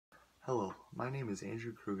Hello, my name is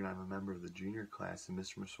Andrew Krug and I'm a member of the junior class in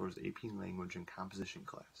Mr. Masor's AP Language and Composition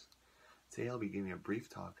class. Today I'll be giving a brief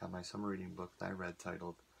talk on my summer reading book that I read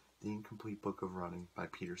titled The Incomplete Book of Running by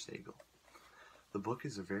Peter Sagal. The book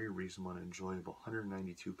is a very reasonable and enjoyable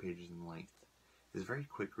 192 pages in length. It is a very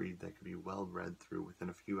quick read that can be well read through within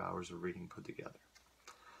a few hours of reading put together.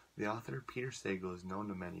 The author, Peter Sagal, is known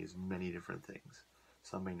to many as many different things.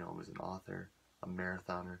 Some may know him as an author, a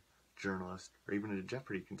marathoner, journalist, or even a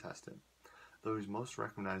Jeopardy contestant, though he's most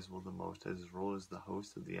recognizable the most as his role as the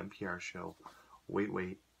host of the NPR show Wait,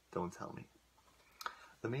 Wait, Don't Tell Me.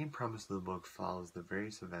 The main premise of the book follows the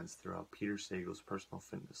various events throughout Peter Sagal's personal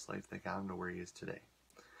fitness life that got him to where he is today.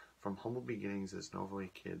 From humble beginnings as an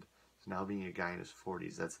overweight kid to now being a guy in his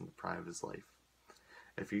 40s that's in the prime of his life.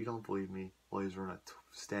 If you don't believe me, well, he's run a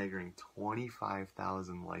staggering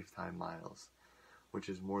 25,000 lifetime miles, which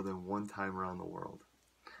is more than one time around the world.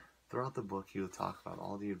 Throughout the book, he will talk about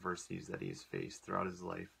all the adversities that he has faced throughout his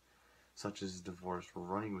life, such as his divorce, where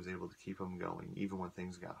running was able to keep him going even when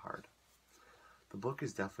things got hard. The book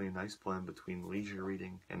is definitely a nice blend between leisure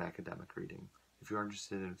reading and academic reading. If you are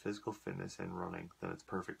interested in physical fitness and running, then it's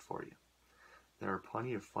perfect for you. There are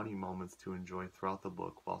plenty of funny moments to enjoy throughout the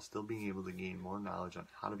book while still being able to gain more knowledge on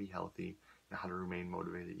how to be healthy and how to remain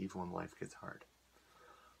motivated even when life gets hard.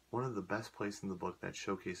 One of the best places in the book that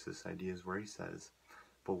showcases this idea is where he says,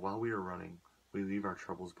 "But while we are running, we leave our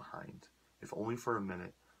troubles behind, if only for a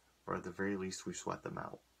minute, or at the very least we sweat them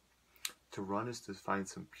out. To run is to find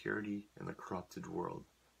some purity in the corrupted world,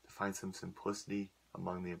 to find some simplicity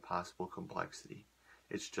among the impossible complexity.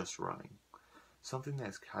 It's just running." Something that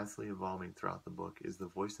is constantly evolving throughout the book is the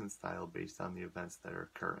voice and style based on the events that are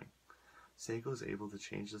occurring. Sagal is able to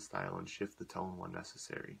change the style and shift the tone when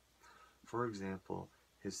necessary. For example,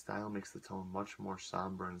 his style makes the tone much more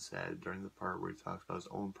somber and sad during the part where he talks about his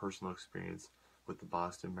own personal experience with the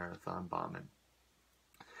Boston Marathon bombing.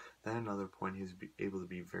 Then at another point he's able to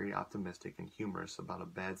be very optimistic and humorous about a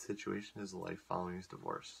bad situation in his life following his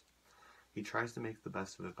divorce. He tries to make the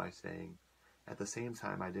best of it by saying, "At the same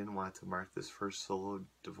time, I didn't want to mark this first solo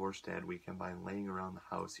divorced dad weekend by laying around the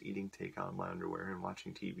house eating takeout in my underwear and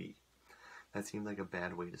watching TV. That seemed like a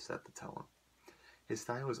bad way to set the tone." His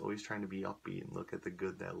style is always trying to be upbeat and look at the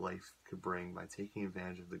good that life could bring by taking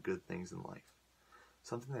advantage of the good things in life.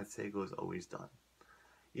 Something that Sagal has always done.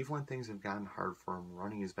 Even when things have gotten hard for him,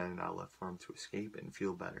 running has been an outlet for him to escape and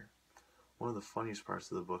feel better. One of the funniest parts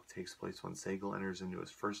of the book takes place when Sagal enters into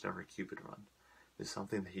his first ever Cupid run. It's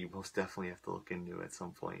something that you most definitely have to look into at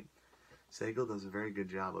some point. Sagal does a very good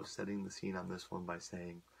job of setting the scene on this one by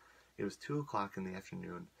saying, "It was 2 o'clock in the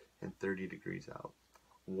afternoon and 30 degrees out.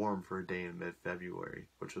 Warm for a day in mid-February,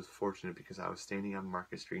 which was fortunate because I was standing on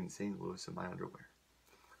Market Street in St. Louis in my underwear.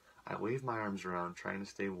 I waved my arms around trying to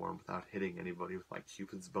stay warm without hitting anybody with my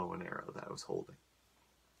Cupid's bow and arrow that I was holding."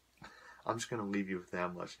 I'm just going to leave you with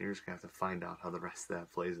that much, and you're just going to have to find out how the rest of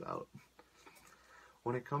that plays out.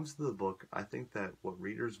 When it comes to the book, I think that what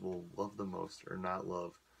readers will love the most or not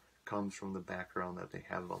love comes from the background that they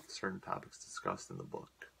have about the certain topics discussed in the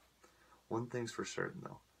book. One thing's for certain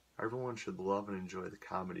though, everyone should love and enjoy the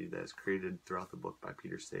comedy that is created throughout the book by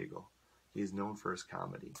Peter Sagal. He is known for his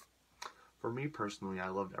comedy. For me personally, I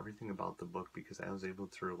loved everything about the book because I was able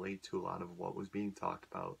to relate to a lot of what was being talked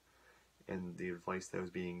about and the advice that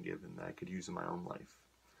was being given that I could use in my own life.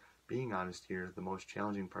 Being honest here, the most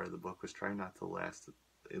challenging part of the book was trying not to last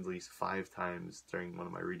at least 5 times during one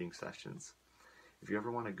of my reading sessions. If you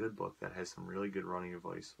ever want a good book that has some really good running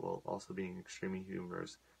advice while also being extremely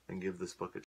humorous, then give this book a